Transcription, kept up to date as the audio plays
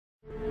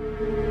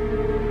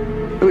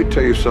Let me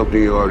tell you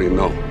something you already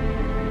know.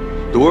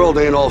 The world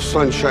ain't all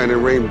sunshine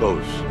and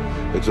rainbows.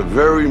 It's a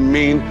very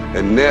mean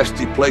and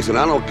nasty place, and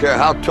I don't care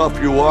how tough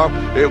you are,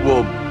 it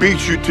will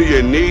beat you to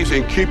your knees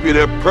and keep you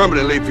there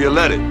permanently if you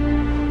let it.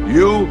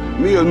 You,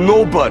 me, or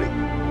nobody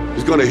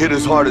is gonna hit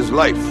as hard as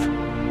life.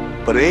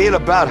 But it ain't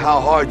about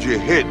how hard you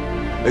hit.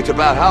 It's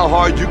about how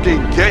hard you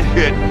can get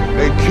hit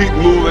and keep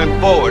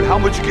moving forward. How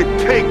much you can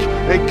take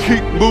and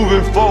keep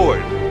moving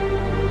forward.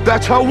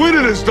 That's how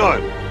winning is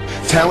done.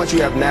 Talent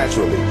you have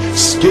naturally.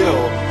 Skill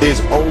is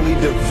only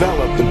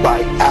developed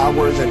by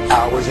hours and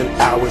hours and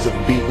hours of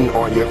beating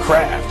on your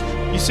craft.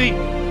 You see,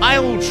 I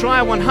will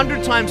try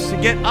 100 times to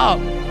get up,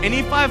 and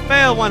if I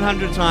fail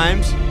 100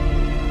 times,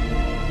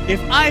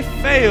 if I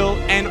fail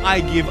and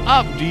I give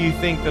up, do you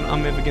think that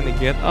I'm ever going to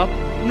get up?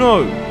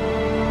 No.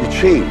 You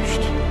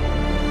changed.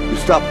 You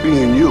stopped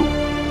being you.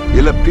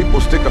 You let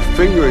people stick a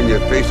finger in your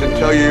face and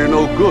tell you you're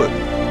no good.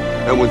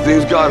 And when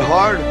things got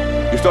hard,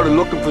 you started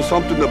looking for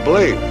something to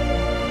blame,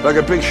 like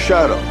a big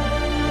shadow.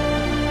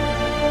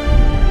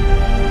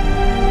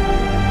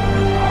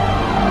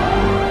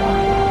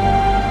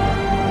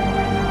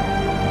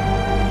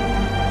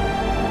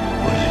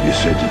 What is it you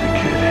said to the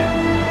kid?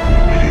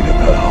 It ain't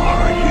about how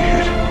hard you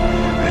hit.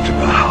 It's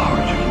about how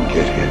hard you can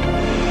get hit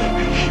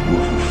and keep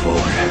moving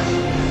forward.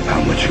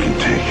 How much you can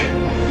take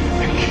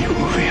and keep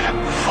moving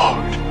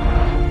forward.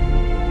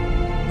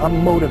 I'm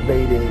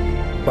motivated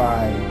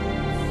by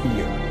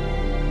fear.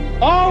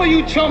 All of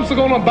you chumps are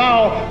gonna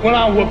bow when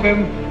I whoop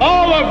him.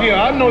 All of you.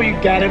 I know you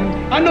got him.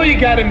 I know you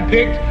got him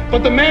picked.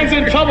 But the man's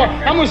in trouble.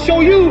 I'm gonna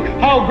show you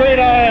how great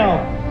I am.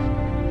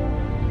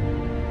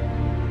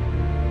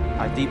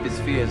 Our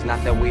deepest fear is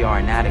not that we are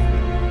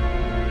inadequate.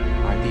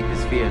 Our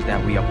deepest fear is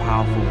that we are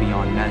powerful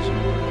beyond measure.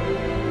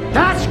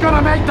 That's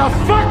gonna make the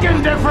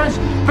fucking difference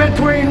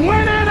between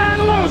winning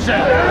and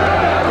losing.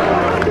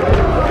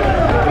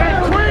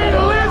 Between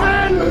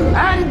living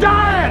and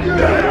dying.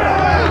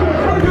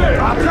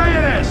 I'll tell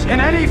you this, in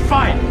any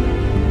fight,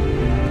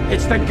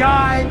 it's the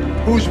guy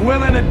who's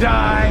willing to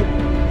die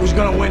who's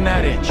gonna win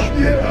that inch.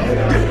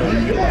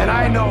 And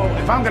I know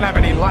if I'm gonna have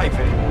any life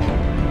in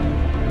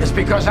it, it's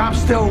because I'm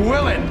still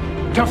willing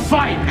to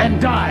fight and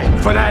die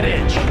for that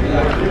inch.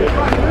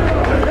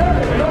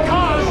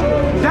 Because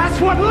that's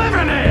what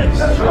living is.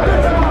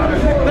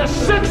 The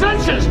 6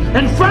 inches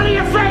in front of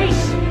your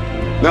face.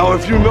 Now,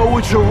 if you know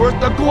what you're worth,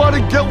 now go out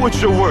and get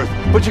what you're worth.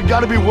 But you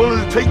gotta be willing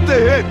to take the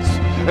hits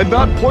and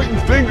not pointing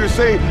fingers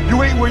saying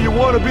you ain't where you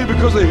want to be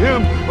because of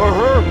him or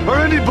her or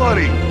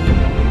anybody.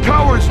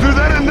 Cowards do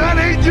that, and that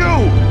ain't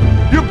you.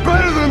 You're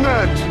better than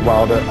that.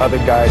 While the other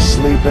guy's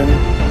sleeping,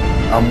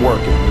 I'm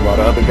working. While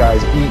the other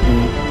guy's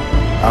eating,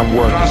 I'm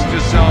working. Trust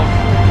yourself,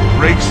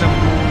 break some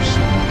moves,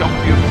 don't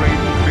be afraid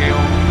to fail,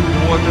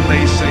 more than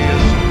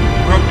naysayers,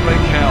 work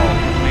like hell,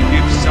 and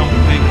give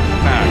something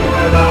back.